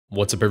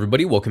What's up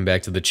everybody, welcome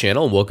back to the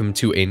channel and welcome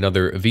to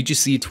another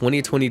VGC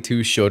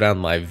 2022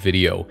 Showdown live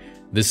video.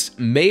 This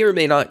may or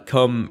may not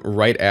come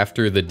right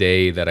after the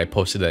day that I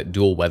posted that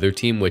dual weather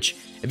team, which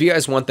if you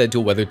guys want that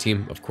dual weather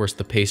team, of course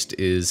the paste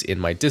is in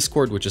my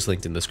Discord, which is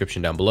linked in the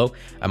description down below.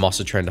 I'm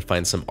also trying to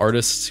find some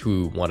artists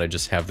who want to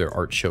just have their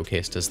art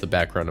showcased as the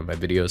background of my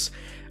videos.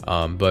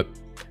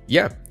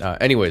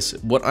 Anyways,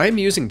 what I'm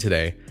using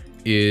today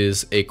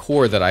is a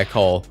core that I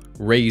call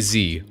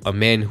RAYQUAZA, a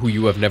man who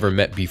you have never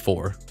met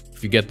before.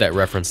 If you get that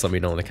reference, let me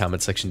know in the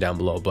comment section down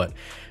below. But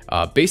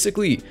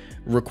basically,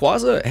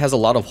 RAYQUAZA has a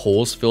lot of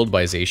holes filled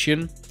by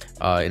zacian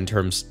in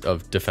terms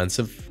of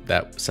defensive.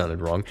 That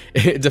sounded wrong.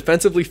 It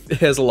defensively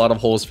has a lot of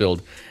holes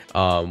filled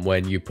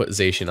when you put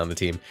zacian on the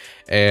team.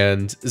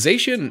 And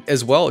zacian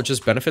as well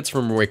just benefits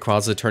from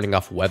RAYQUAZA turning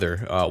off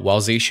weather.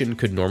 While zacian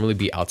could normally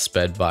be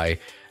outsped by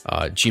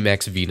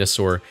Gmax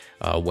Venusaur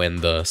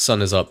when the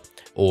sun is up,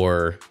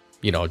 or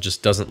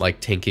just doesn't like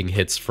tanking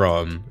hits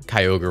from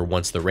Kyogre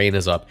once the rain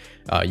is up,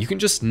 you can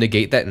just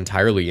negate that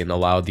entirely and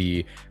allow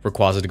the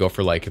RAYQUAZA to go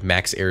for like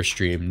max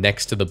airstream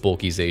next to the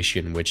bulky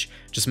zacian, which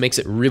just makes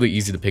it really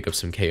easy to pick up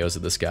some KOs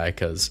of this guy,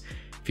 because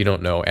if you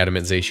don't know,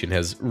 adamant zacian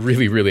has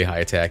really high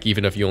attack,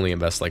 even if you only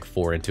invest like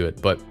 4 into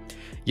it. But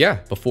yeah,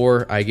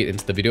 before I get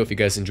into the video, if you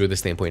guys enjoyed this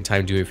standpoint in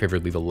time, do me a favor,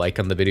 leave a like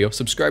on the video,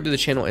 subscribe to the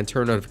channel, and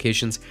turn on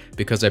notifications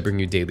because I bring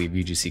you daily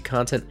VGC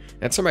content.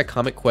 Answer my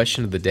comment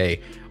question of the day.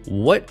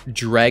 What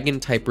dragon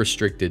type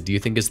restricted do you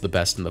think is the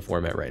best in the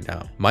format right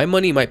now? My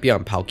money might be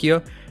on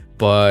Palkia,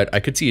 but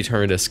I could see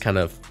Eternatus kind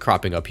of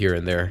cropping up here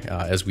and there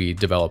as we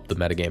develop the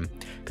metagame,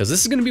 because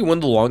this is going to be one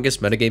of the longest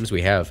metagames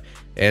we have,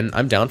 and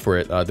I'm down for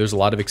it. There's a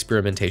lot of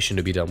experimentation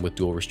to be done with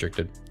dual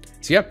restricted.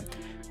 So yeah.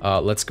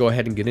 Let's go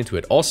ahead and get into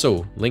it.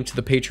 Also, link to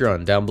the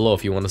Patreon down below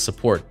if you want to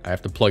support. I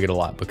have to plug it a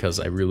lot because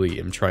I really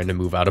am trying to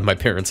move out of my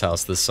parents'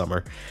 house this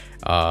summer.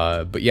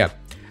 But yeah,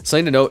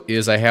 something to note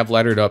is I have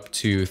laddered up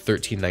to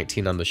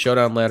 1319 on the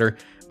Showdown ladder,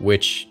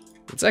 which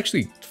it's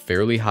actually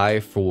fairly high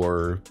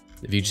for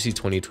VGC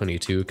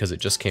 2022 because it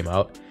just came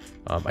out.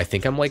 I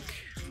think I'm like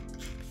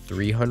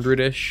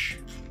 300-ish.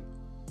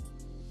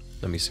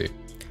 Let me see.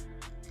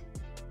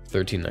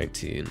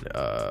 1319,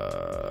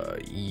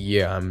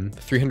 yeah, I'm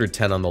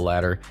 310 on the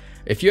ladder.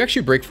 If you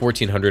actually break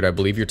 1400, I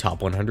believe you're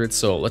top 100,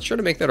 so let's try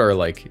to make that our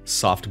like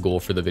soft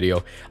goal for the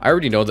video. I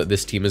already know that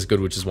this team is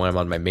good, which is why I'm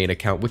on my main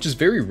account, which is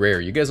very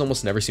rare. You guys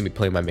almost never see me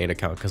play my main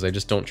account because I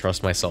just don't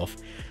trust myself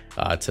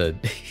to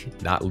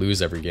not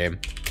lose every game.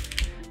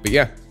 But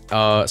yeah,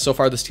 so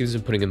far this team's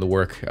been putting in the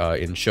work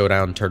in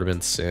Showdown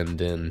tournaments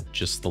and in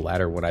just the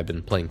ladder when I've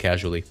been playing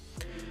casually.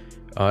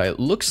 It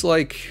looks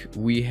like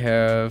we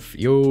have...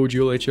 Yo,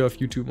 GLHF,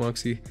 YouTube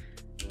Moxie.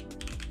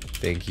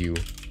 Thank you,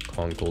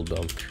 Conkle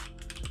Dunk.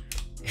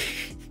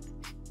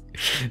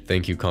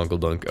 Thank you, Conkle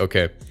Dunk.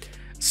 Okay,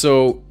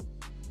 so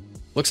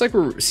looks like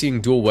we're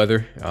seeing dual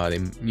weather.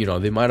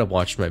 They might have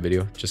watched my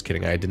video. Just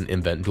kidding, I didn't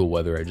invent dual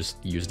weather. I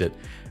just used it.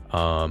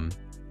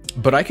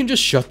 But I can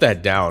just shut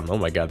that down. Oh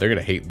my god, they're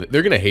gonna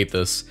hate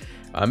this.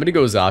 I'm gonna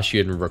go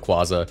zacian and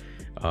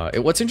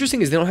RAYQUAZA. What's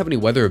interesting is they don't have any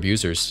weather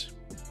abusers.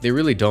 They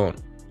really don't.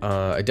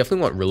 I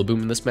definitely want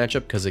Rillaboom in this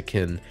matchup because it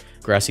can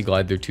Grassy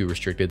Glide their 2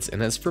 restricteds.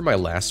 And as for my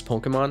last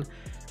Pokemon,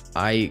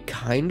 I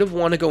kind of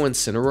want to go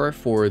Incineroar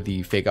for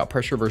the Fake Out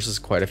Pressure versus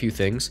quite a few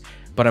things,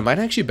 but I might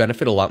actually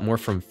benefit a lot more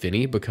from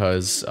Finny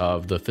because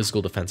of the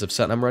physical defensive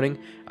set I'm running.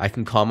 I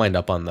can Calm Mind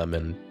up on them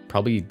and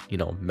probably,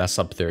 mess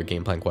up their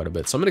game plan quite a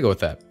bit. So I'm going to go with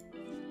that.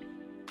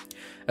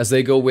 As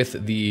they go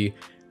with the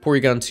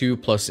Porygon 2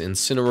 plus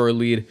Incineroar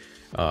lead,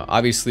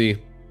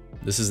 obviously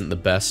this isn't the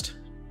best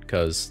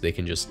because they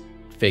can just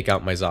fake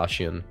out my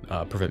zacian,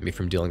 prevent me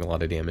from dealing a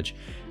lot of damage.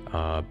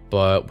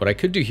 But what I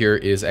could do here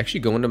is actually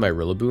go into my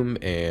Rillaboom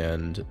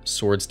and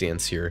Swords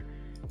Dance here.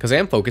 Because I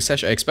am Focus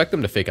Sash, I expect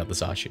them to fake out the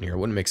zacian here. It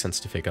wouldn't make sense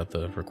to fake out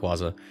the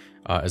RAYQUAZA.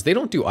 As they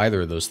don't do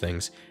either of those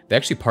things. They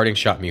actually Parting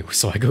Shot me,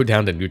 so I go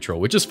down to neutral,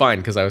 which is fine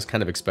because I was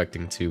kind of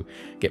expecting to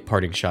get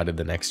Parting Shotted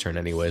the next turn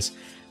anyways.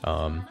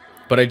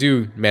 But I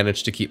do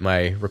manage to keep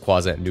my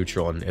RAYQUAZA at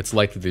neutral, and it's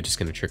likely they're just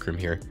going to Trick Room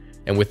here.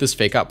 And with this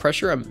Fake Out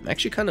Pressure, I'm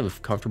actually kind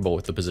of comfortable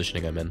with the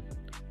positioning I'm in.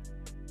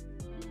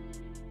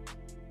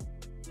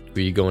 Who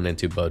are you going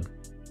into, bud?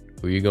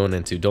 Who are you going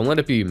into? Don't let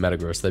it be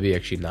Metagross. That'd be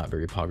actually not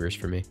very poggers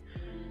for me.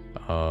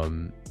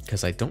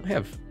 Because I don't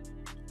have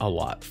a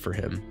lot for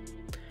him.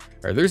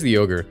 Alright, there's the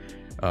Ogre.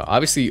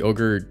 Obviously,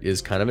 Ogre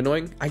is kind of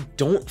annoying. I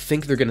don't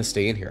think they're going to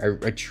stay in here.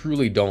 I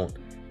truly don't.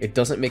 It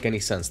doesn't make any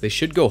sense. They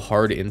should go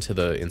hard into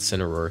the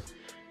Incineroar.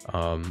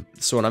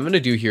 So what I'm going to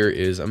do here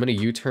is I'm going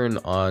to U-turn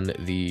on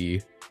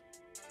the...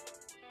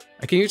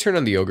 I can U-turn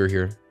on the Ogre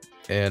here.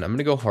 And I'm going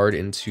to go hard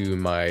into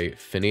my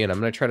Finny, and I'm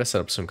going to try to set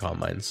up some Calm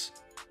Minds.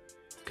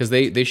 Because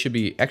they should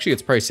be... Actually,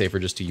 it's probably safer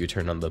just to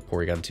U-turn on the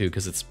Porygon 2,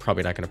 because it's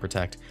probably not going to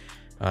protect.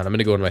 And I'm going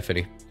to go into my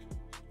Finny.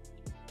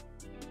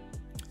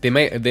 They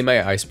might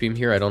Ice Beam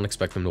here. I don't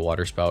expect them to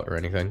Water Spout or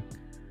anything.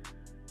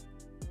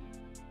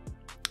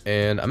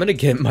 And I'm going to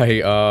get my...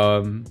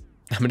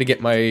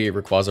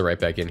 RAYQUAZA right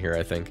back in here,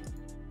 I think.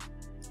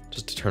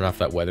 Just to turn off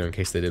that weather in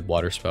case they did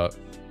Water Spout.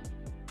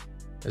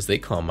 as they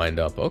Calm Mind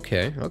up.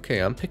 Okay, okay,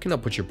 I'm picking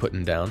up what you're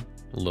putting down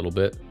a little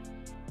bit.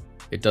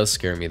 It does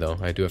scare me though.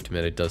 I do have to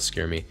admit, it does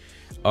scare me.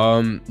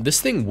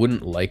 This thing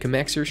wouldn't like a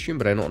Max Airstream,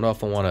 but I don't know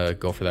if I want to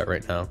go for that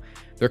right now.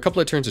 There are a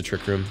couple of turns of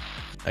Trick Room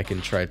I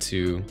can try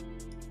to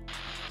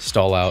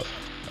stall out.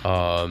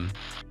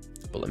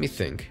 But let me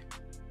think.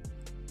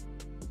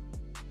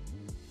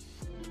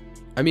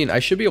 I mean, I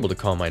should be able to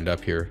Calm Mind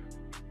up here.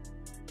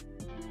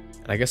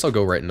 And I guess I'll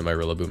go right into my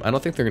Rillaboom. I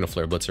don't think they're going to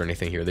Flare Blitz or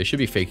anything here. They should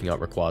be faking out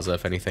RAYQUAZA,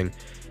 if anything.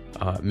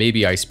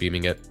 Maybe Ice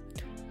Beaming it.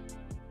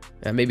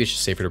 Yeah, maybe it's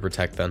just safer to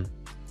protect then.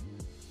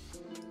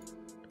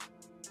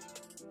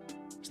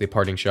 It's the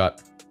Parting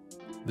Shot.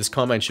 This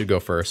Calm Mind should go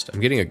first. I'm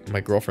getting my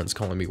girlfriend's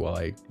calling me while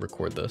I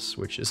record this,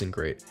 which isn't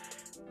great.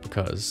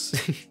 Because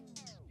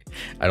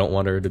I don't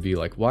want her to be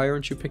like, why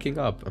aren't you picking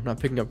up? I'm not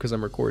picking up because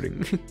I'm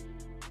recording.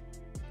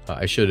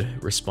 I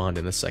should respond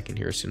in a second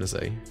here as soon as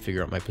I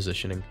figure out my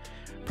positioning.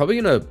 Probably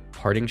gonna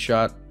Parting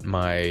Shot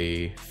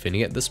my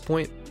Finny at this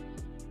point.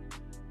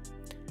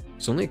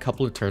 There's only a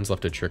couple of turns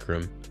left of Trick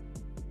Room.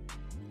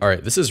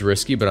 Alright, this is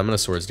risky, but I'm gonna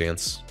Swords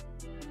Dance.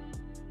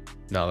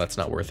 No, that's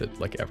not worth it,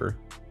 like ever.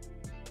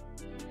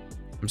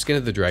 I'm just gonna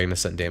hit the Dragon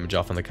Ascent damage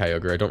off on the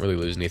Kyogre. I don't really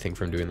lose anything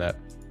from doing that.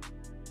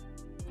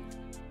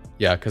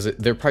 Yeah, because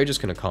they're probably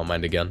just gonna Calm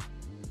Mind again.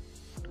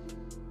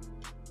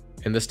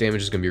 And this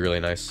damage is gonna be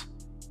really nice.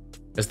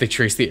 As they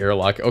trace the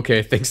airlock.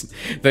 Okay, thanks.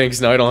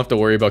 Thanks. Now I don't have to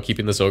worry about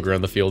keeping this Ogre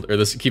on the field.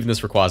 Or keeping this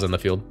RAYQUAZA on the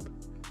field.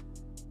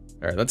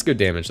 Alright, that's good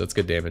damage. That's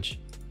good damage.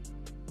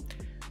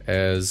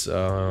 As,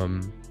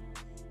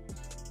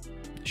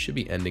 should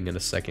be ending in a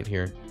second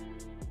here.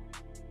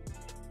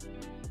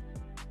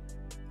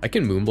 I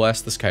can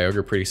Moonblast this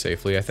Kyogre pretty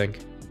safely, I think.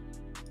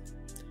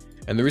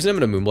 And the reason I'm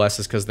going to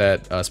Moonblast is because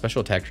that special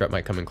attack drop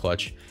might come in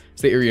clutch.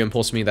 So they Area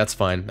Impulse me, that's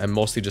fine. I'm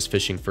mostly just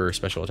fishing for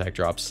special attack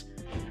drops.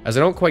 As I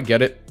don't quite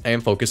get it, I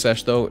am Focus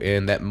Sash though,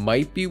 and that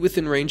might be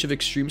within range of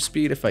Extreme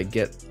Speed if I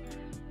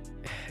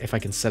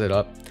can set it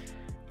up.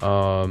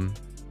 I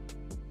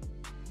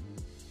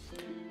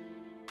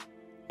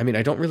mean,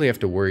 I don't really have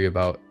to worry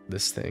about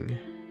this thing.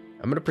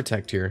 I'm going to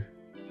Protect here.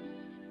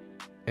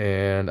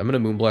 And I'm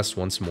going to Moonblast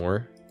once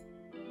more.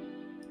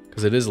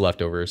 Because it is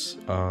leftovers.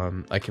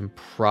 I can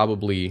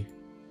probably...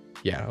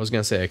 Yeah, I was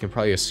going to say, I can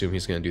probably assume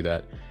he's going to do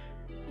that.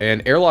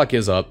 And Airlock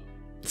is up,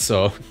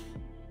 so...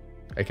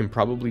 I can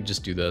probably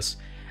just do this.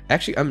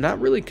 Actually, I'm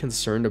not really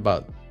concerned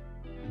about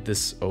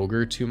this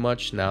Ogre too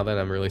much now that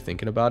I'm really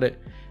thinking about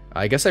it.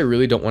 I guess I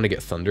really don't want to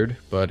get Thundered,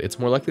 but it's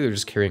more likely they're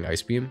just carrying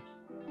Ice Beam.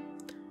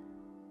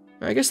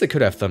 I guess they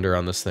could have Thunder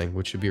on this thing,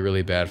 which would be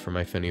really bad for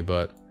my Finny,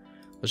 but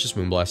let's just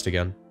Moonblast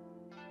again.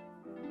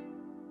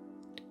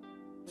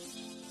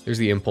 There's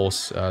the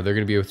Impulse. They're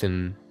going to be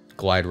within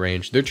Glide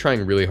range. They're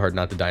trying really hard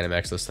not to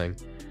Dynamax this thing.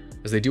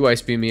 As they do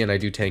Ice Beam me and I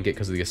do tank it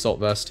because of the Assault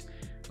Vest.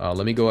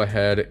 Let me go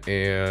ahead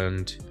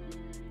and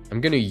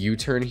I'm going to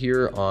U-turn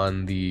here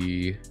on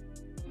the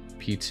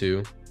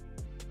P2.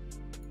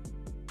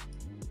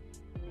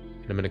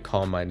 And I'm going to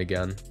Calm Mind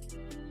again.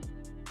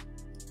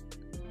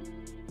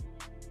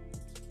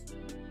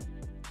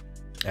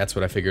 That's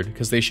what I figured,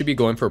 because they should be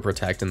going for a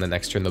Protect and the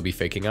next turn they'll be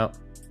faking out.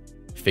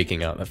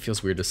 Faking out, that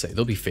feels weird to say.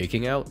 They'll be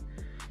faking out.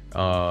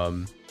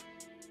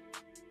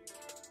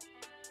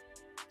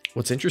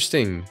 What's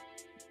interesting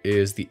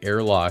is the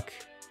Airlock.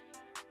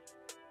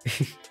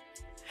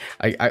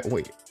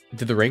 Wait,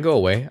 did the rain go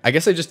away? I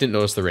guess I just didn't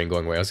notice the rain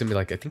going away. I was gonna be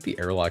like, I think the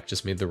Airlock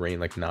just made the rain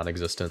like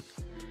non-existent.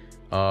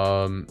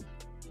 I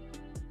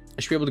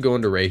should be able to go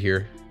into Ray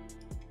here.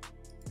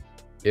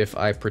 If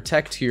I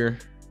Protect here,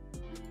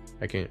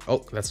 I can...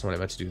 Oh, that's not what I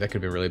meant to do. That could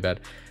have been really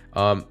bad.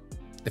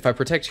 If I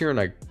Protect here and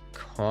I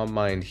Calm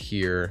Mind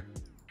here...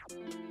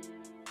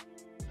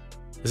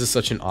 This is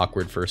such an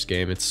awkward first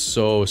game. It's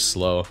so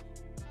slow.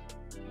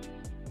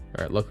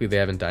 Alright, luckily they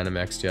haven't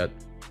Dynamaxed yet.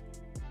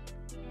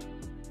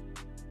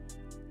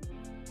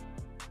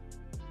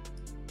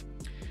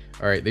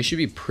 Alright, they should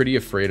be pretty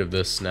afraid of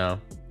this now.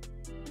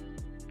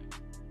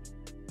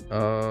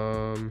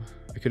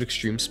 I could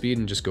Extreme Speed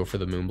and just go for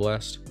the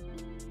Moonblast.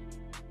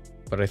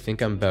 But I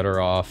think I'm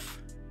better off...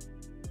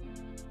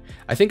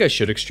 I think I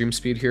should Extreme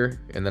Speed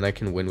here, and then I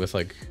can win with,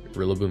 like,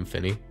 Rillaboom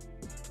Finny.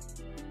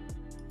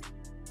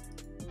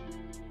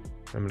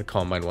 I'm gonna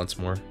Calm Mind once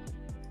more.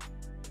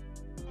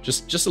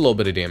 Just a little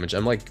bit of damage.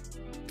 I'm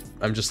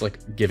just,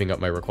 like, giving up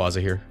my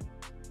RAYQUAZA here.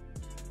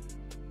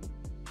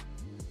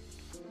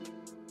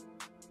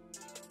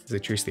 They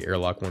trace the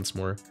Airlock once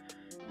more.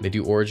 They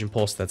do Origin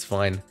Pulse, that's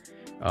fine.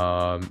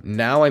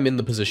 Now I'm in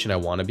the position I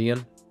want to be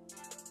in.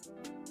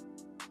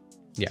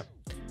 Yeah.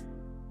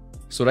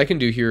 So what I can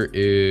do here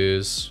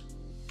is...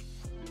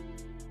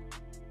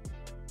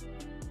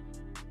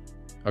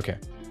 Okay.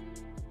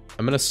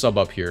 I'm going to sub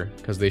up here,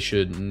 because they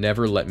should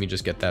never let me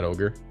just get that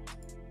Ogre.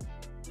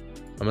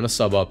 I'm going to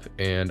sub up,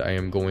 and I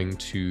am going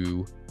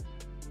to...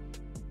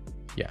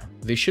 Yeah,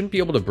 they shouldn't be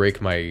able to break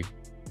my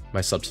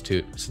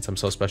substitute, since I'm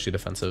so especially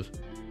defensive.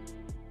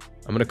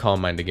 I'm going to Calm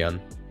Mind again.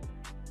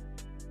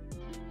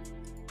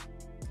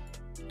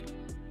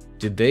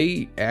 Did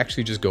they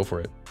actually just go for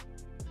it?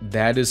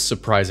 That is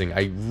surprising.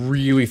 I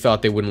really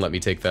thought they wouldn't let me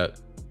take that.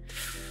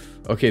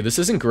 Okay, this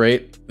isn't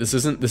great. This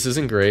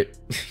isn't great.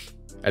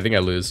 I think I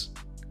lose.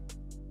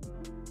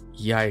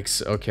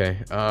 Yikes. Okay.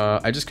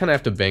 I just kind of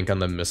have to bank on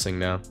them missing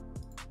now.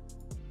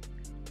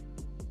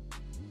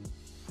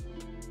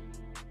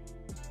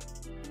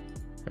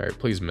 All right,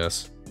 please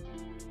miss.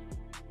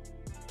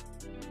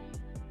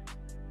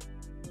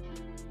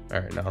 All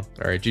right, no. All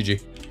right,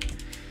 GG.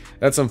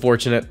 That's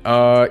unfortunate.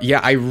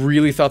 Yeah, I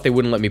really thought they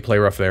wouldn't let me play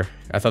rough there.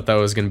 I thought that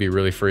was gonna be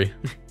really free.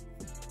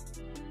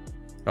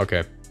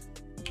 Okay.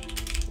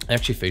 I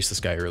actually faced this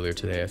guy earlier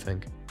today, I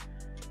think.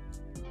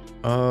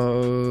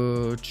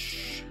 Oh,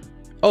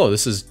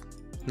 this is...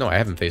 No, I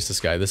haven't faced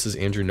this guy. This is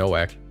Andrew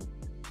Nowak.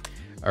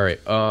 All right,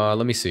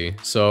 let me see.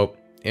 So,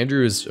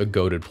 Andrew is a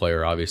goated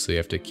player, obviously. I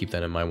have to keep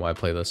that in mind while I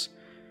play this.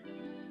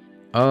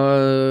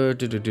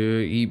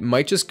 He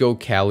might just go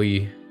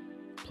Cali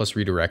plus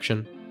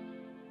redirection.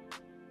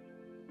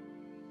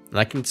 And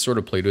I can sort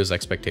of play to his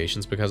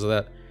expectations because of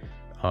that.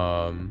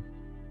 I'll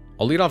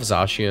lead off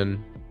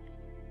Zacian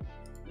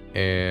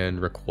and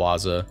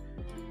RAYQUAZA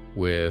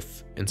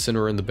with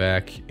Incineroar in the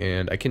back,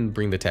 and I can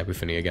bring the Tapu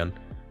Fini again.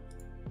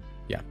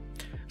 Yeah.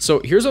 So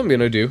here's what I'm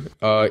gonna do.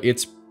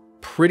 It's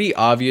pretty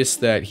obvious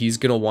that he's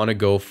gonna want to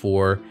go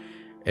for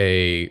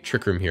a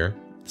Trick Room here.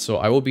 So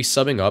I will be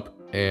subbing up,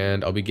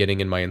 and I'll be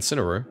getting in my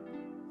Incineroar.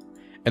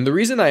 And the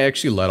reason I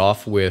actually let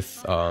off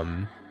with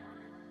the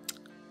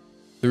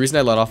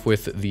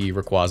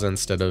RAYQUAZA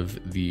instead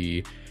of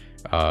the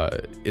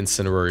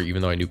Incineroar,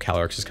 even though I knew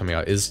Calyrex was coming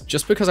out, is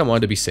just because I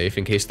wanted to be safe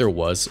in case there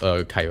was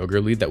a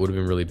Kyogre lead. That would have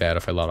been really bad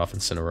if I let off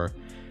Incineroar.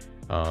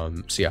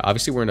 So yeah,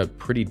 obviously we're in a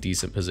pretty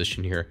decent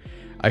position here.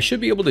 I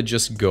should be able to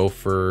just go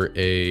for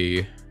a...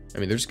 I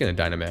mean, they're just going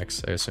to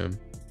Dynamax, I assume.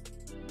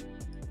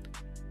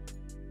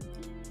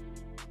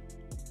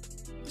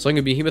 So I'm going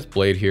to Behemoth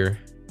Blade here.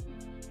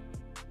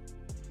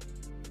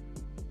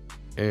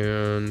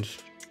 And...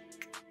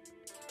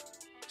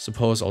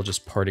 suppose I'll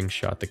just Parting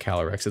Shot the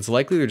Calyrex. It's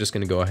likely they're just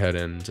going to go ahead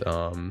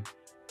and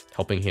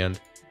Helping Hand,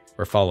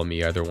 or Follow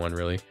Me, either one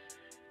really.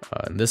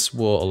 And this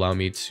will allow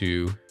me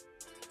to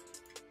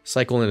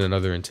cycle in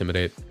another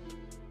Intimidate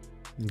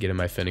and get in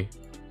my Fini.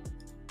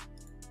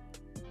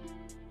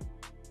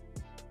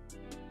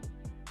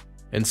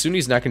 And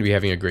Suni's not going to be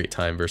having a great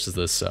time versus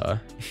this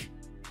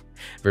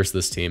versus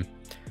this team.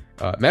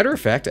 Matter of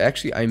fact,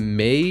 actually, I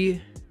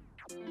may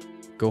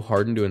go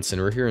hard into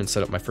Incineroar here and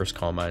set up my first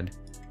Calm Mind.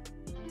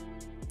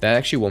 That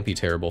actually won't be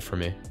terrible for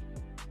me.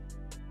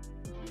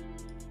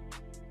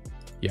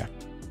 Yeah.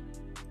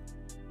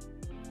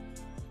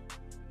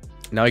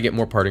 Now I get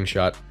more Parting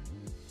Shot.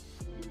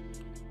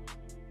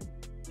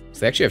 So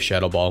they actually have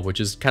Shadow Ball,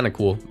 which is kind of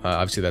cool.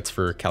 Obviously that's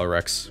for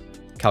Calyrex.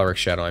 Calyrex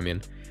Shadow, I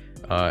mean.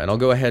 And I'll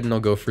go ahead and I'll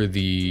go for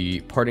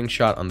the Parting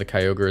Shot on the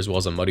Kyogre as well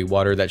as a Muddy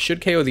Water. That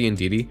should KO the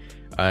Indeedee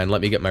and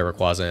let me get my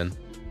RAYQUAZA in.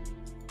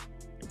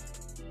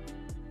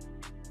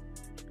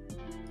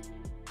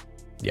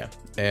 Yeah,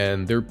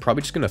 and they're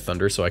probably just going to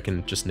Thunder, so I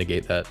can just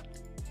negate that.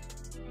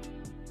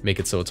 Make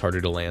it so it's harder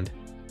to land.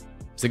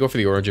 So they go for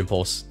the Orange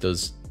Impulse.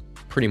 Does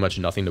pretty much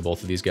nothing to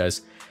both of these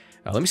guys.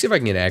 Let me see if I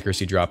can get an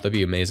Accuracy Drop. That'd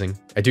be amazing.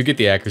 I do get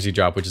the Accuracy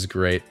Drop, which is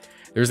great.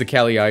 There's the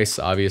Cali Ice,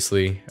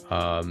 obviously.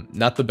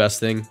 Not the best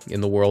thing in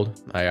the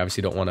world. I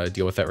obviously don't want to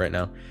deal with that right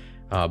now.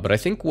 But I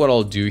think what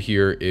I'll do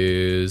here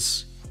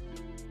is...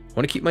 I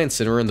want to keep my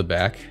Incineroar in the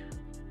back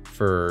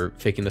for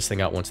faking this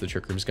thing out once the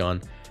Trick Room's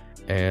gone.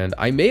 And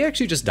I may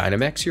actually just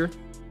Dynamax here.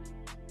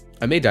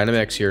 I may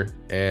Dynamax here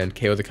and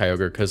KO the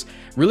Kyogre, because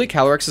really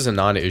Calyrex is a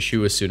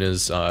non-issue as soon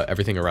as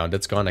everything around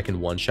it's gone. I can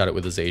one-shot it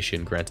with a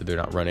Zacian. Granted, they're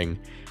not running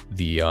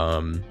the...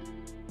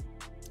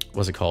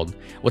 what's it called?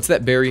 What's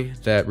that berry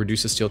that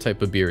reduces Steel type?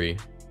 Babiri.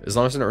 As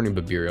long as I'm not running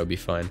Babiri, I'll be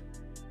fine.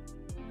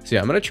 So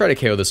yeah, I'm going to try to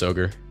KO this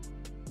Ogre.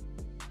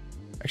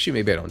 Actually,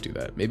 maybe I don't do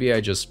that. Maybe I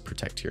just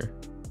Protect here.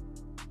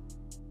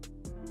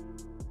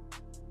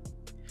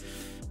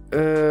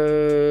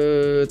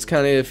 It's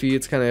kind of iffy.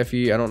 It's kind of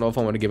iffy. I don't know if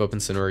I want to give up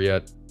Incineroar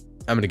yet.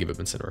 I'm going to give up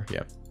Incineroar,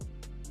 yeah.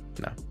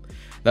 No.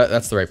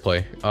 That's the right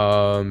play.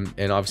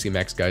 And obviously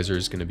Max Geyser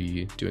is going to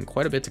be doing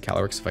quite a bit to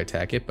Calyrex if I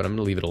attack it, but I'm going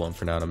to leave it alone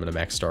for now, and I'm going to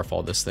Max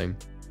Starfall this thing,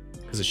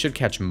 because it should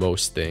catch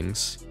most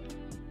things.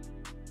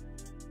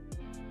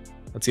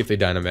 Let's see if they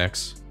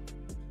Dynamax.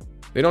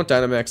 They don't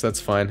Dynamax, that's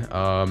fine.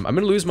 I'm going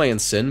to lose my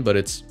Incin, but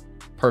it's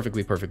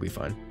perfectly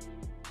fine.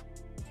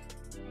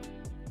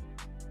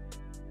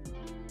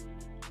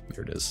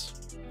 There it is.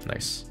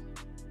 Nice.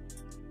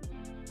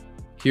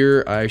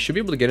 Here, I should be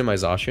able to get in my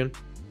Zacian.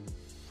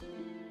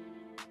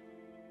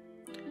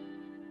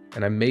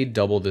 And I may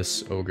double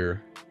this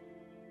Ogre.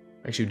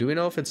 Actually, do we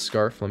know if it's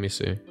Scarf? Let me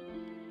see.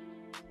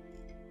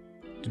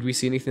 Did we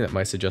see anything that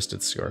might suggest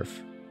it's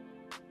Scarf?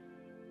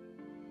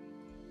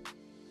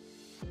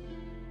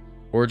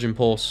 Origin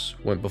Pulse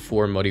went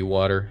before Muddy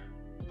Water.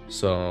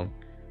 So,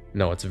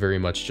 no, it's very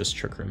much just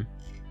Trick Room.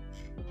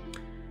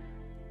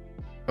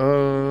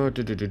 I'm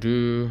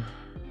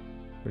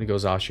gonna go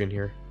Zacian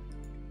here.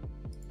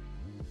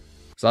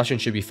 Zacian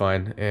should be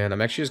fine, and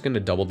I'm actually just gonna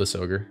double this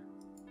Ogre.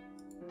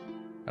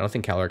 I don't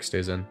think Calyrex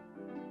stays in.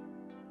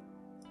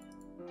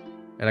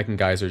 And I can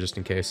geyser just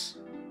in case.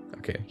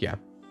 Okay, yeah.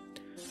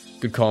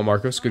 Good call,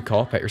 Marcos. Good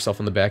call. Pat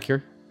yourself on the back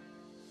here.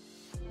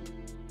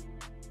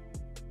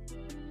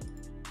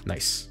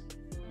 Nice.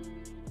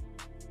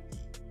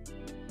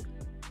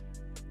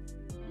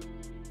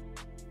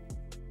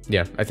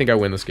 Yeah, I think I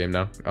win this game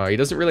now. He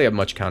doesn't really have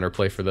much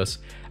counterplay for this.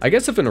 I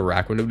guess if an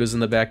Araquanid is in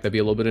the back, that'd be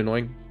a little bit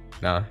annoying.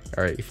 Nah,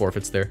 alright, he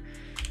forfeits there.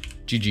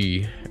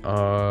 GG.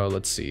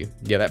 Let's see.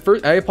 Yeah, that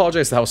first, I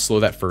apologize for how slow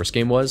that first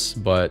game was,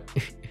 but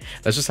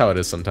that's just how it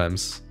is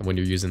sometimes when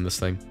you're using this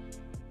thing.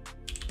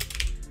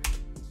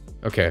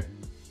 Okay.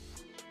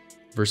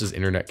 Versus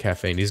Internet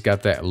Cafe, and he's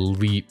got that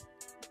elite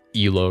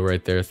elo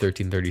right there,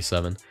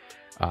 1337.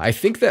 I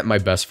think that my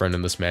best friend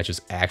in this match is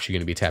actually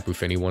going to be Tapu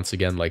Fini once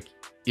again. Like,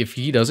 if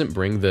he doesn't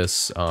bring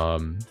this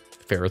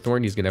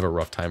Ferrothorn, he's going to have a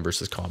rough time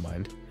versus Calm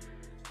Mind.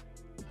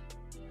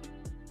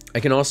 I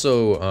can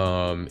also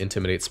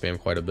Intimidate spam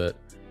quite a bit.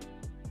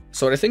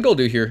 So what I think I'll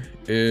do here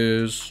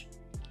is...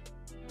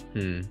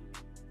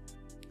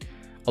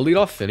 I'll lead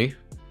off Fini.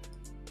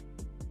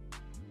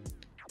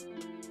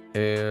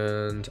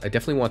 And I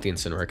definitely want the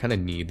Incineroar. I kind of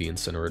need the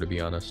Incineroar, to be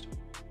honest.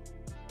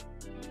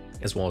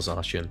 As well as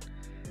Zacian.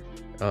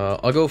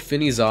 I'll go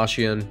Fini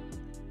Zacian.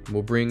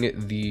 We'll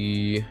bring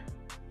the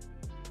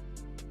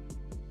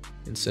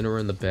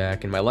Incineroar in the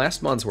back. And my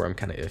last mon's where I'm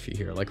kind of iffy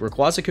here. Like,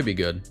 Rayquaza could be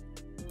good.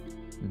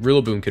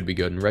 Rillaboom could be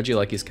good. And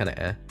Regieleki kind of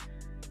eh.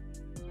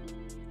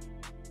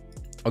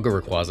 I'll go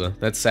Rayquaza.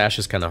 That Sash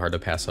is kind of hard to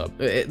pass up.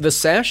 The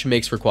Sash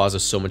makes Rayquaza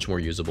so much more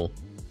usable.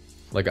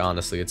 Like,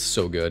 honestly, it's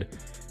so good.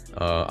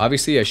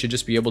 Obviously, I should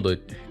just be able to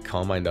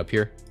Calm Mind up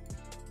here.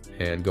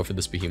 And go for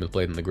this Behemoth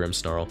Blade and the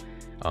Grimmsnarl.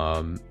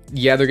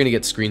 Yeah, they're going to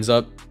get screens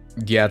up.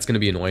 Yeah, it's going to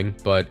be annoying.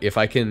 But if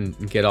I can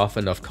get off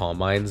enough Calm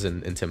Minds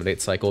and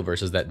Intimidate Cycle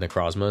versus that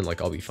Necrozma,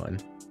 like, I'll be fine.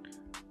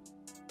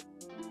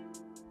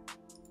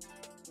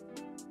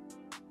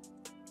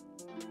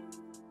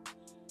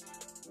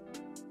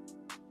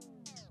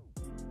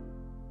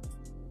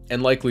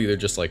 And likely they're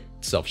just like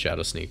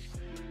self-Shadow Sneak.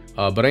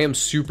 But I am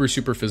super,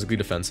 super physically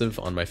defensive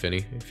on my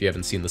Fini. If you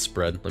haven't seen the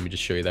spread, let me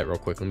just show you that real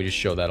quick. Let me just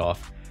show that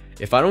off.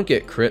 If I don't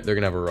get crit, they're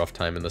going to have a rough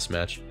time in this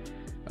match.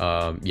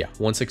 Yeah,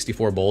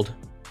 164 bold.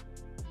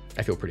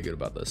 I feel pretty good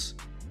about this.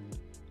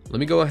 Let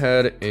me go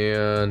ahead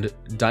and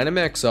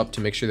Dynamax up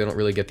to make sure they don't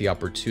really get the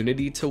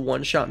opportunity to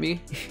one-shot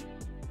me.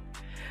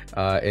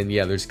 And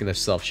yeah, they're just going to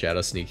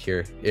self-Shadow Sneak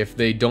here. If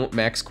they don't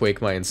max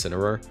Quake my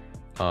Incineroar,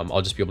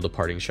 I'll just be able to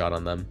Parting Shot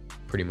on them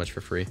pretty much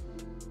for free.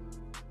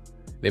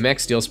 They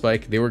max Steel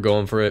Spike. They were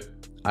going for it.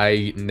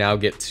 I now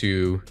get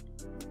to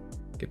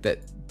get that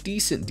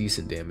decent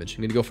damage.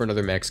 I'm going to go for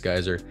another Max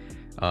Geyser.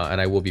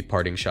 And I will be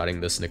Parting Shotting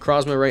this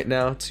Necrozma right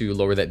now to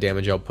lower that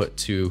damage output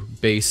to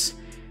base.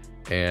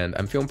 And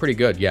I'm feeling pretty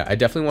good. Yeah, I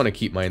definitely want to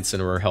keep my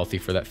Incineroar healthy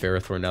for that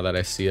Ferrothorn now that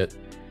I see it.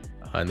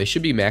 And they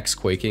should be max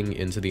Quaking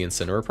into the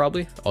Incineroar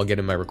probably. I'll get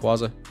in my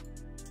Rayquaza.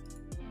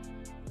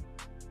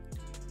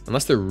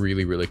 Unless they're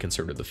really, really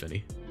concerned with the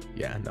Fini.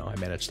 Yeah, no, I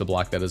managed to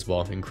block that as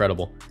well.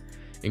 Incredible.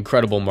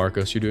 Incredible,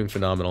 Marcos. You're doing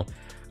phenomenal.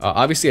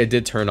 Obviously, I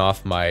did turn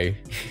off my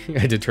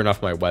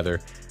weather,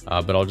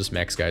 but I'll just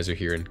Max Geyser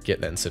here and get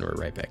that Incineroar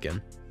right back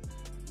in.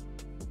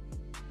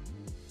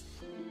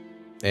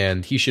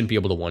 And he shouldn't be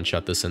able to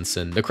one-shot this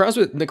Incin.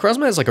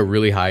 Necrozma has like a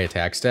really high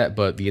attack stat,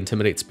 but the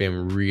Intimidate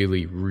spam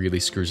really, really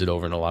screws it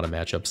over in a lot of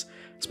matchups.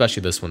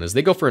 Especially this one, as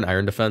they go for an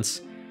Iron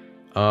Defense.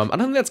 I don't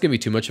think that's going to be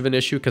too much of an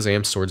issue, because I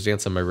am Swords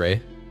Dance on my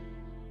Ray.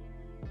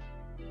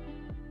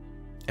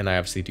 And I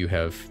obviously do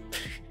have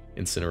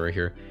Incineroar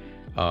here.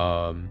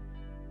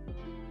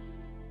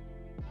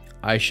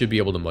 I should be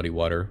able to Muddy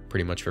Water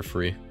pretty much for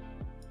free.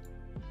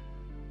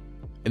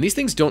 And these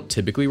things don't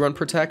typically run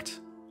Protect.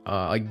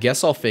 I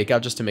guess I'll Fake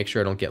Out just to make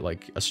sure I don't get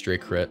like a stray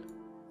crit.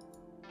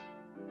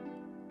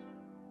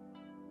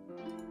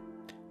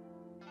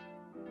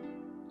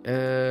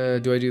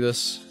 Do I do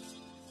this?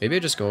 Maybe I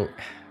just go...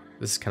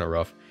 This is kind of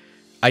rough.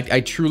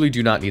 I truly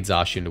do not need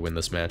Zacian to win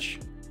this match.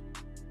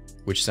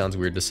 Which sounds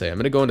weird to say. I'm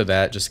going to go into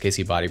that just in case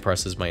he body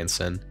presses my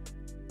Incin.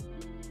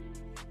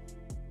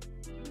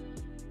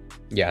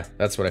 Yeah,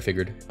 that's what I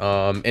figured.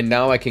 And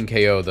now I can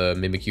KO the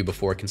Mimikyu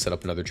before I can set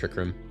up another Trick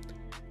Room.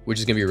 Which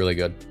is going to be really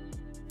good.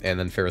 And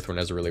then Ferrothorn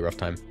has a really rough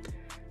time.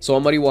 So I'll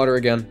Muddy Water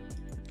again.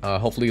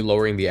 Hopefully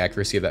lowering the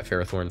accuracy of that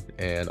Ferrothorn.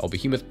 And I'll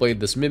Behemoth Blade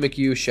this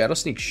Mimikyu. Shadow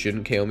Sneak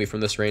shouldn't KO me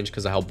from this range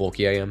because of how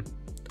bulky I am.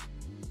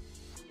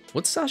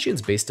 What's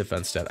Zacian's base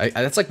defense stat?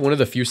 That's like one of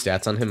the few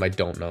stats on him I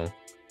don't know.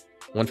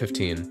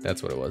 115,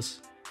 that's what it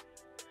was.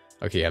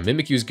 Okay, yeah,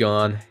 Mimikyu's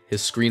gone.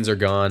 His screens are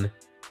gone.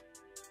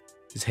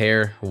 His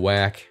hair,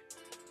 whack.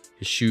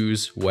 His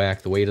shoes,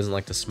 whack. The way he doesn't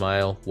like to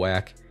smile,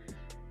 whack.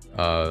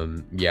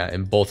 Yeah,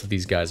 and both of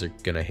these guys are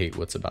gonna hate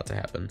what's about to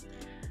happen.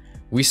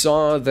 We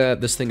saw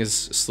that this thing is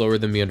slower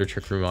than me under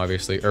Trick Room,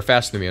 obviously, or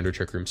faster than me under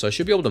Trick Room, so I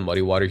should be able to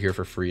Muddy Water here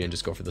for free and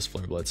just go for this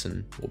Flare Blitz,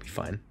 and we'll be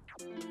fine.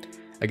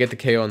 I get the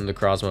KO on the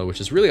Necrozma, which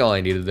is really all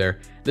I needed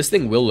there. This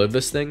thing will live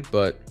this thing,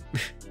 but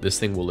this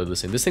thing will live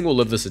this thing. This thing will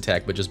live this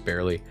attack, but just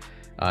barely.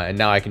 And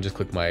now I can just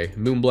click my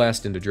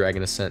Moonblast into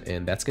Dragon Ascent,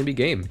 and that's going to be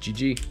game.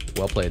 GG.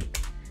 Well played.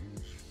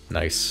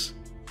 Nice.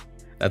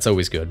 That's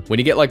always good. When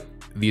you get like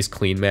these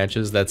clean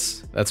matches,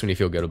 that's when you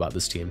feel good about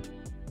this team.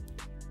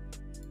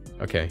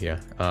 Okay,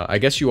 yeah. I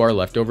guess you are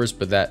leftovers,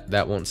 but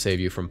that won't save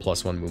you from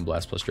 +1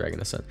 Moonblast plus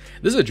Dragon Ascent.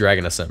 This is a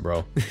Dragon Ascent,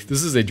 bro.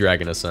 This is a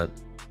Dragon Ascent.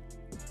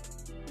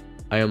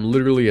 I am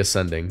literally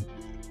ascending.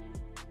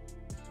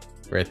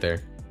 Right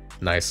there.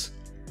 Nice.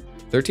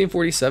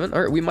 1347.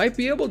 All right, we might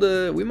be able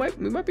to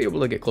be able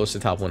to get close to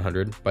top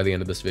 100 by the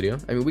end of this video.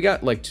 I mean, we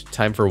got like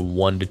time for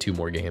 1 to 2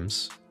 more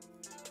games.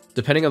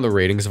 Depending on the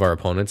ratings of our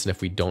opponents, and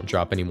if we don't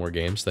drop any more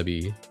games, that'd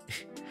be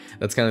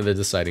that's kind of the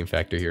deciding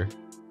factor here.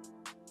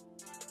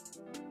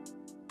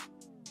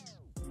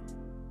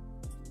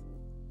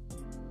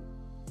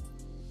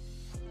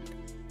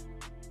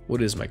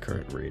 What is my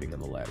current rating on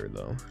the ladder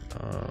though?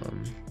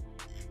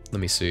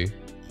 Let me see.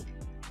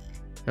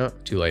 Oh,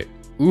 too late.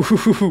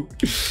 Ooh.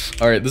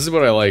 All right, this is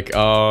what I like.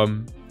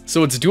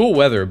 So it's dual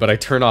weather, but I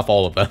turn off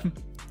all of them.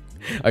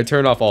 I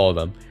turn off all of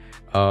them.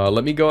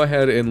 Let me go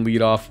ahead and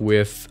lead off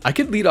with... I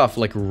could lead off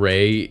like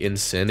Ray in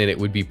Sin, and it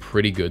would be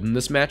pretty good in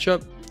this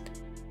matchup.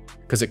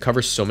 Because it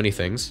covers so many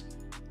things.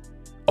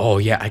 Oh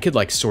yeah, I could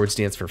like Swords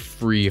Dance for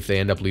free if they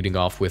end up leading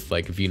off with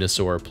like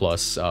Venusaur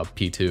plus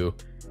P2.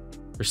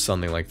 Or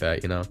something like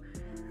that, you know?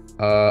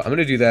 I'm going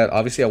to do that.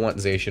 Obviously, I want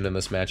Zacian in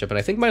this matchup. And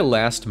I think my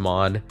last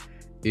mod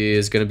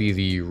is going to be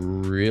the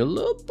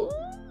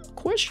Rillaboom?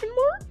 Question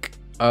mark?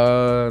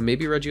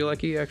 Maybe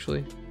Regieleki,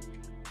 actually.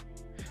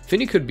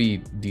 Finny could be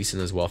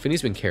decent as well.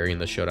 Finny's been carrying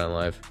the Showdown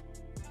live.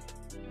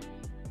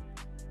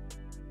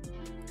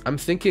 I'm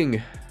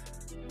thinking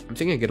I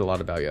get a lot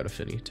of value out of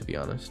Finny, to be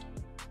honest.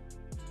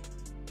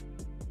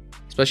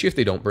 Especially if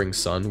they don't bring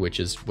Sun,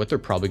 which is what they're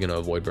probably going to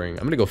avoid bringing.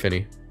 I'm going to go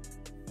Finny.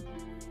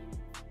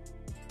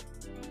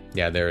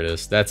 Yeah, there it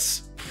is.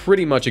 That's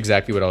pretty much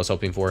exactly what I was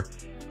hoping for.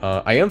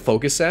 I am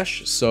Focus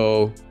Sash,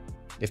 so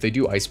if they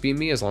do Ice Beam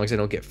me, as long as I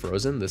don't get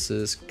frozen, this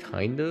is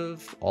kind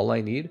of all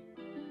I need.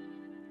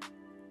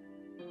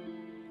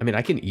 I mean,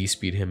 I can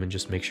E-Speed him and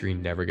just make sure he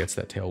never gets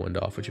that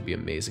Tailwind off, which would be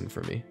amazing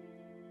for me.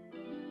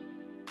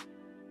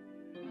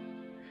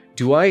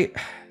 Do I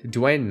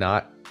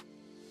not?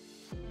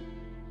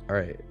 All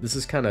right, this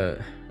is kind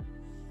of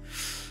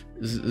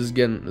this is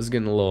getting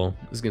a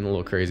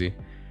little crazy.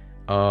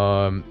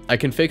 I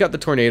can fake out the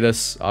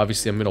Tornadus.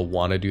 Obviously, I'm gonna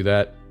want to do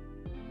that,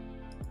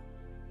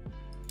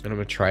 and I'm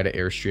gonna try to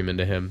Airstream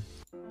into him.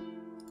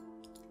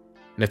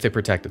 And if they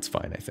protect, it's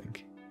fine, I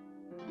think.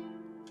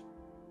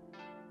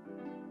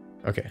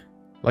 Okay,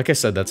 like I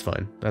said, that's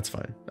fine. That's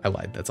fine. I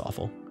lied. That's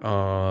awful.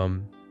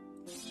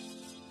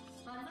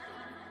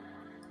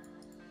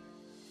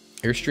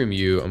 Airstream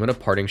you. I'm gonna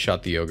Parting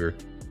Shot the Ogre.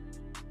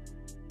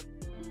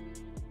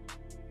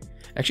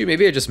 Actually,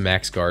 maybe I just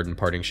max guard and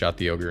Parting Shot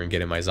the Ogre and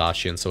get in my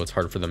Zacian, so it's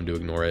hard for them to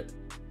ignore it.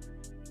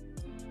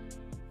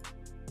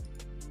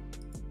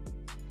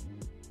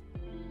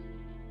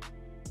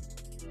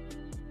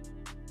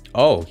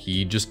 Oh,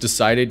 he just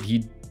decided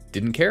he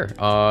didn't care.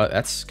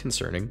 That's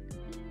concerning.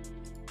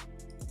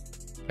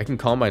 I can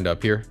Calm Mind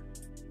up here.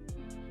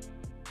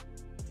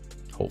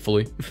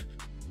 Hopefully.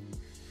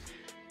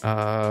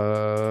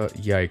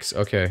 Yikes.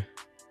 Okay.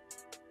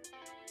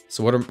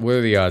 So what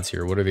are the odds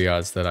here? What are the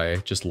odds that I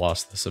just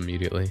lost this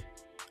immediately?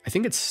 I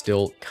think it's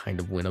still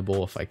kind of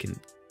winnable if I can...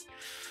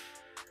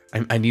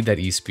 I need that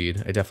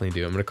E-Speed. I definitely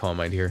do. I'm going to Calm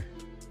Mind here.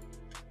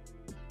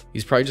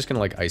 He's probably just going to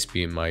like Ice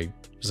Beam my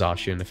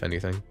Zacian, if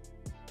anything.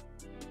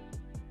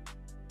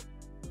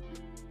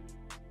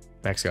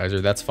 Max Geyser,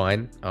 that's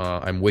fine.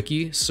 I'm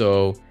Wiki,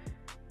 so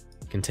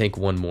I can take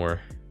one more.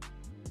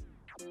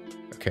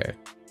 Okay.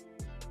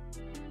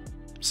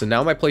 So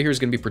now my play here is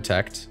going to be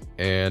Protect,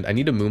 and I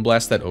need to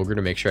Moonblast that Ogre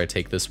to make sure I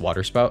take this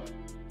Water Spout.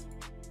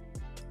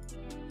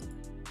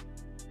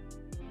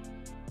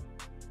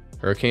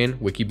 Hurricane,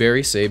 Wiki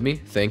Berry, save me,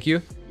 thank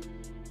you.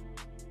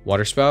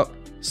 Water Spout,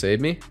 save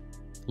me.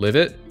 Live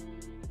it.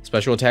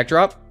 Special attack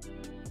drop.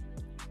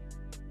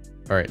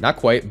 Alright, not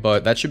quite,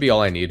 but that should be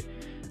all I need.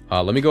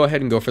 Let me go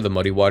ahead and go for the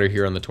Muddy Water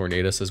here on the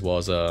Tornadus, as well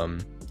as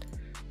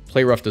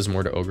Play Rough does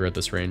more to Ogre at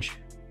this range.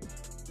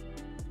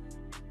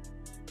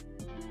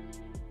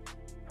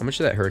 How much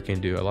did that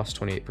Hurricane do? I lost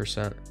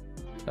 28%.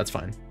 That's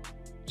fine.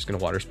 Just gonna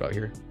Water Spout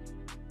here.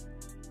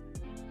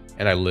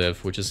 And I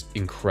live, which is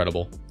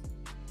incredible.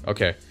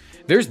 Okay.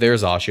 There's their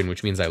Zacian,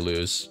 which means I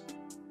lose.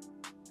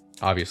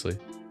 Obviously.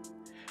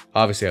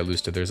 Obviously I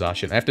lose to their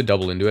Zacian. I have to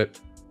double into it.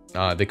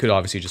 They could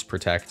obviously just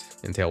Protect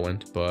and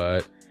Tailwind,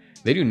 but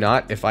they do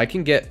not. If I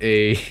can get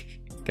a...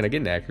 Can I get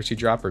an accuracy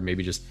drop, or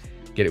maybe just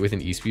get it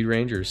within E-Speed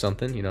range or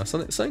something? You know,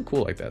 something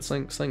cool like that.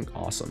 Something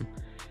awesome.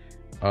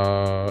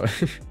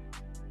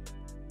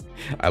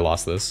 I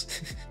lost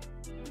this.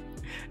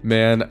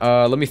 Man,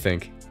 let me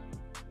think.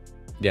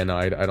 Yeah, no,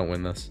 I don't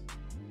win this.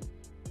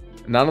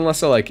 Not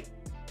unless I, like,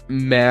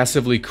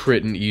 massively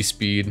crit and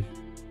E-Speed.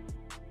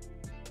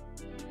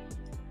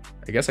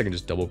 I guess I can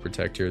just double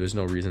Protect here. There's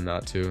no reason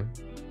not to.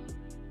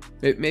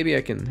 Maybe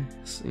I can,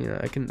 you know,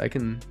 I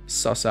can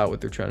suss out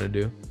what they're trying to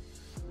do.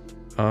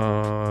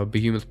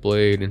 Behemoth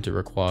Blade into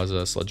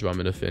Rayquaza, Sludge Bomb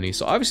into Finny.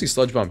 So obviously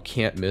Sludge Bomb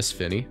can't miss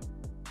Finny.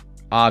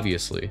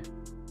 Obviously.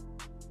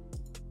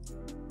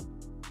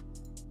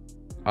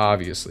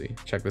 Obviously.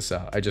 Check this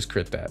out. I just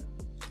crit that.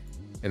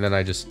 And then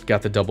I just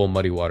got the double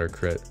Muddy Water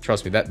crit.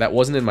 Trust me, that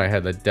wasn't in my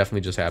head. That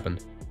definitely just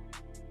happened.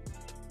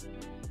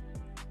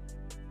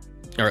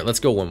 All right, let's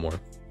go one more.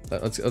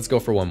 Let's go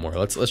for one more.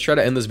 Let's try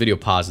to end this video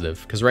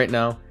positive, because right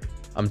now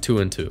I'm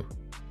 2-2.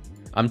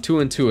 I'm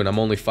 2-2, and I'm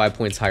only 5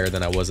 points higher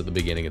than I was at the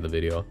beginning of the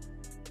video.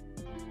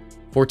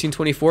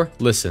 1424.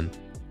 Listen,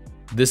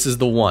 this is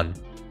the one.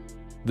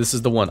 This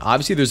is the one.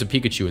 Obviously, there's a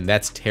Pikachu, and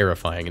that's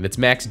terrifying. And it's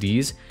Max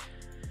D's.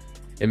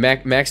 And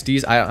Max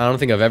D's, I don't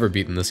think I've ever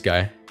beaten this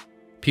guy.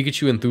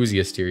 Pikachu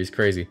enthusiast here. He's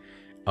crazy.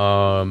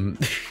 Guys,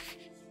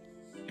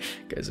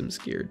 I'm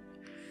scared.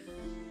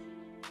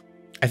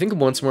 I think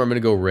once more I'm going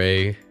to go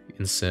Ray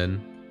and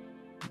Sin.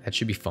 That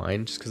should be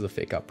fine, just because of the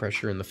fake out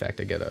pressure and the fact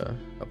I get a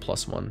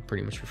 +1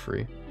 pretty much for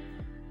free.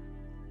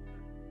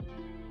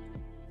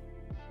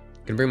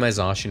 Gonna bring my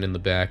Zacian in the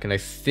back, and I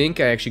think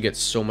I actually get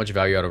so much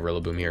value out of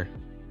Rillaboom here.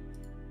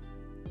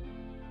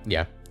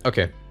 Yeah,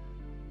 okay.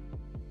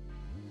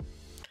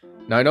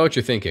 Now I know what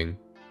you're thinking.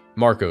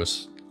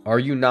 Marcos, are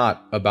you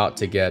not about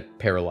to get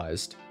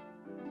paralyzed?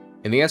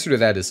 And the answer to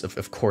that is,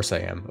 of course I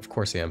am. Of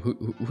course I am.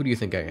 Who do you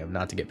think I am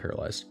not to get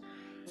paralyzed?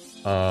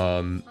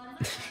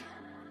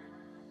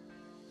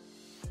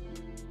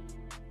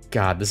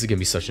 God, this is gonna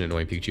be such an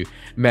annoying Pikachu.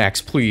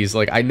 Max, please,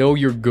 like, I know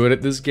you're good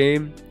at this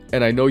game,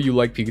 and I know you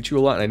like Pikachu a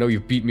lot, and I know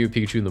you've beat me with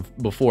Pikachu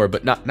before,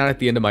 but not at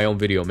the end of my own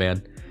video,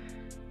 man.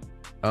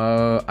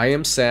 I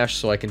am Sash,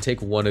 so I can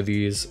take one of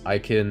these. I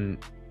can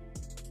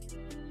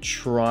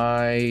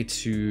try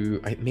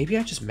to... maybe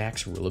I just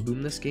max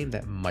Rillaboom this game.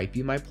 That might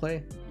be my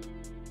play.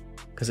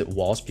 Because it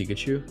walls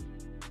Pikachu.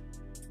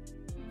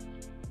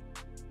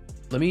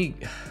 Let me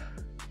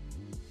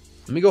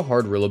go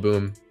hard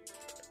Rillaboom.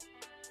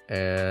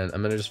 And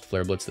I'm going to just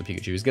Flare Blitz the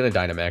Pikachu. He's going to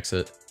Dynamax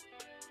it.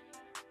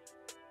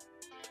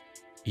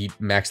 He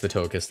maxed the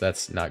Togekiss.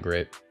 That's not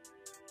great.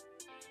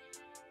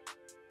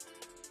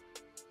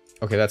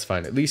 Okay, that's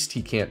fine. At least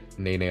he can't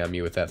nay-nay on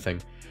me with that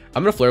thing.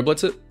 I'm going to Flare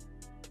Blitz it.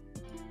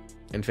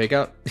 And Fake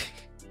Out.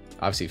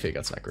 Obviously, Fake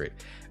Out's not great.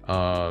 Yeah,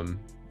 I'm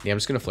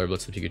just going to Flare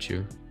Blitz the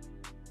Pikachu.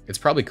 It's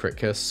probably Crit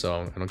Kiss,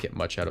 so I don't get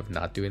much out of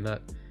not doing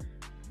that.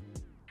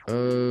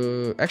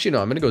 Actually, no,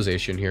 I'm going to go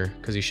Zacian here,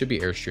 because he should be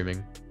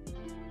Airstreaming.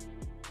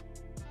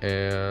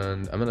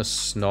 And I'm going to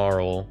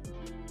Snarl.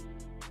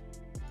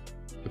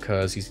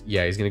 Because he's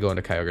going to go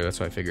into Kyogre, that's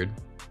what I figured.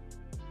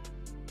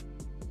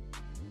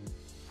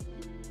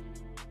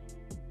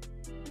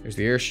 There's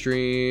the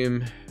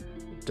Airstream.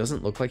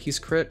 Doesn't look like he's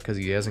crit, because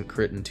he hasn't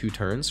crit in 2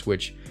 turns,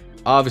 which,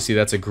 obviously,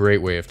 that's a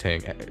great way of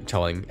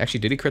telling. Actually,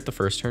 did he crit the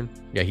first turn?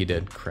 Yeah, he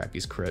did. Crap,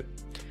 he's crit.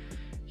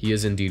 He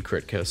is indeed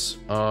Crit Kiss.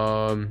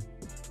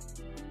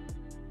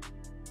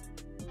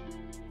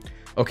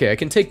 Okay, I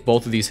can take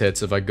both of these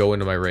hits if I go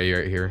into my Ray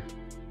right here.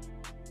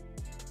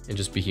 And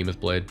just Behemoth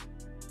Blade.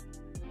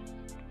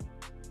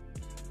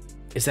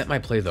 Is that my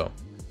play, though?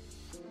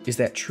 Is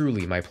that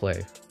truly my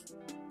play?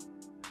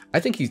 I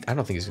don't think he's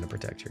going to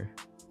protect here.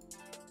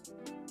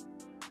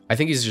 I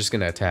think he's just going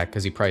to attack,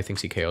 because he probably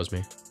thinks he KOs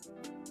me.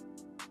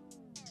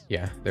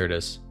 Yeah, there it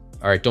is.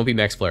 Alright, don't be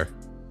Max Flare.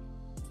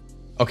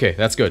 Okay,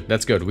 that's good.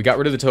 That's good. We got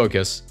rid of the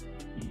Togekiss.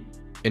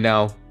 And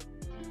now,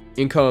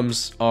 in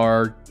comes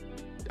our...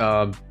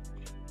 not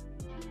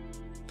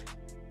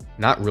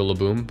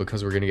Rillaboom,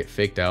 because we're going to get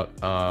faked out.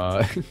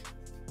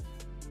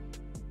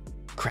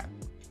 Crap.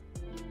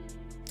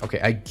 Okay,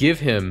 I give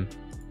him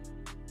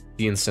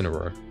the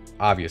Incineroar,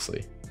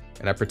 obviously.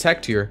 And I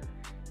protect here,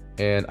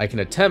 and I can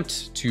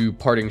attempt to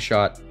Parting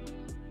Shot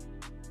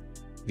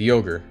the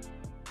Ogre.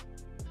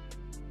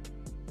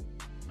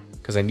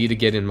 Because I need to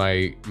get in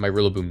my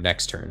Rillaboom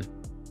next turn.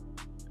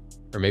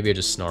 Or maybe I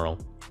just Snarl.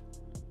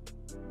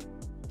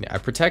 Yeah, I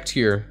protect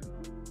here.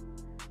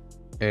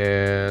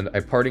 And I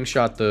Parting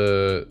Shot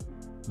the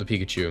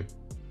Pikachu.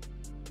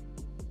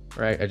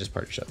 Right? I just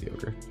Parting Shot the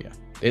Ogre. Yeah.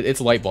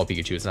 It's Light Ball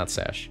Pikachu. It's not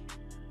Sash.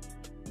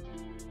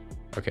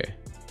 Okay.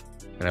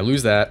 And I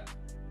lose that,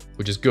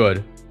 which is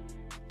good.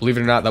 Believe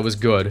it or not, that was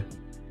good.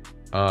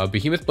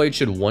 Behemoth Blade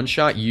should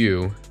one-shot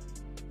you.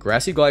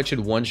 Grassy Glide should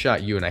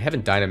one-shot you, and I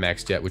haven't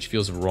Dynamaxed yet, which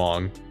feels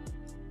wrong.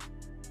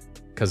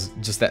 Because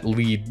just that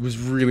lead was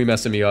really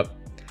messing me up.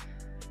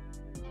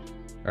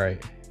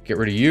 Alright, get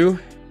rid of you.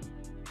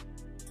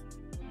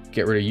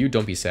 Get rid of you,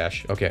 don't be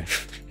Sash. Okay.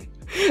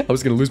 I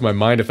was gonna lose my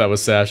mind if that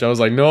was Sash. I was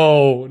like,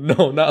 no,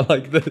 not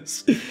like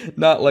this.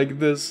 Not like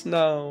this,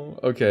 no.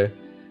 Okay.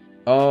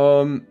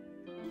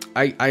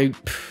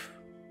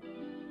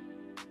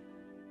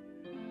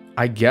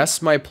 I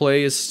guess my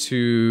play is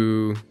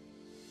to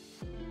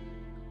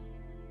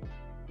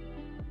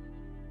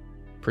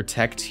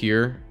protect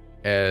here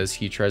as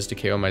he tries to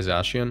KO my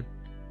Zacian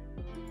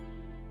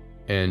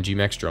and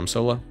G-Max Drum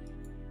Solo.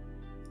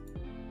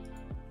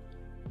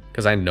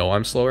 Because I know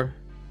I'm slower.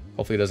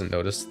 Hopefully he doesn't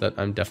notice that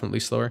I'm definitely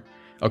slower.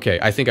 Okay,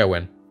 I think I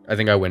win. I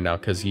think I win now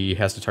because he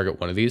has to target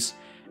one of these.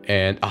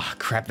 And,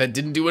 crap, that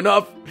didn't do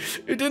enough.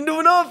 It didn't do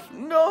enough.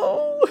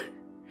 No.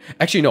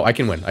 Actually, no, I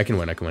can win. I can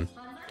win.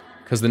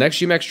 Because the next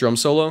G-Max Drum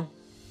Solo,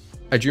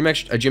 I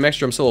G-Max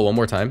Drum Solo one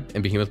more time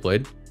and Behemoth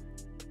Blade.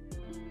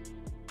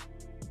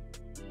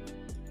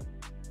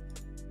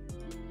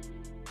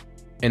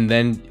 and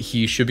then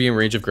he should be in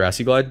range of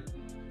Grassy Glide.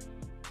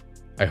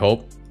 I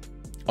hope.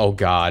 Oh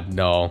God,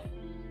 no.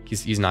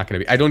 He's not gonna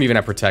be. I don't even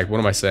have Protect. What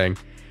am I saying?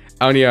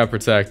 I don't even have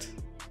Protect.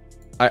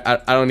 I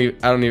don't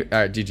even. All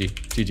right,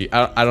 GG.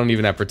 I don't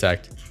even have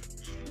Protect.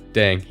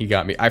 Dang, he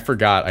got me. I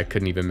forgot I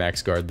couldn't even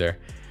max guard there.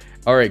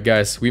 All right,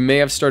 guys. We may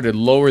have started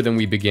lower than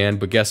we began,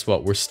 but guess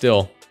what? We're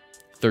still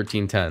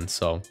 13-10.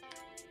 So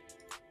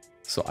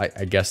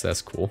I guess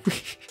that's cool.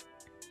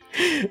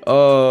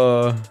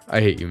 I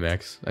hate you,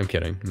 Max. I'm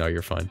kidding. No,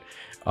 you're fine.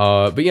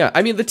 But yeah,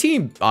 I mean, the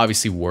team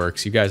obviously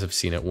works. You guys have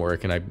seen it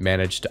work, and I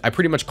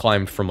pretty much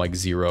climbed from like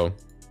 0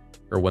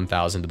 or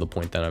 1,000 to the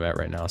point that I'm at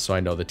right now, so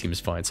I know the team's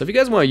fine. So if you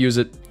guys want to use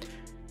it,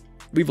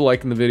 leave a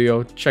like in the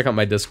video, check out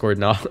my Discord,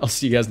 and I'll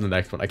see you guys in the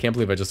next one. I can't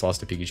believe I just lost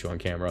to Pikachu on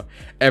camera.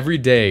 Every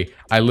day,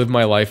 I live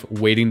my life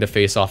waiting to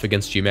face off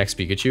against Gmax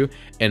Pikachu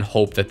and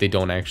hope that they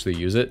don't actually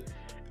use it.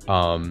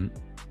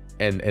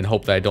 And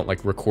hope that I don't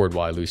like record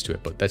while I lose to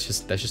it, but that's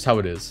just how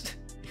it is.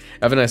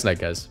 Have a nice night,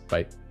 guys.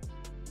 Bye.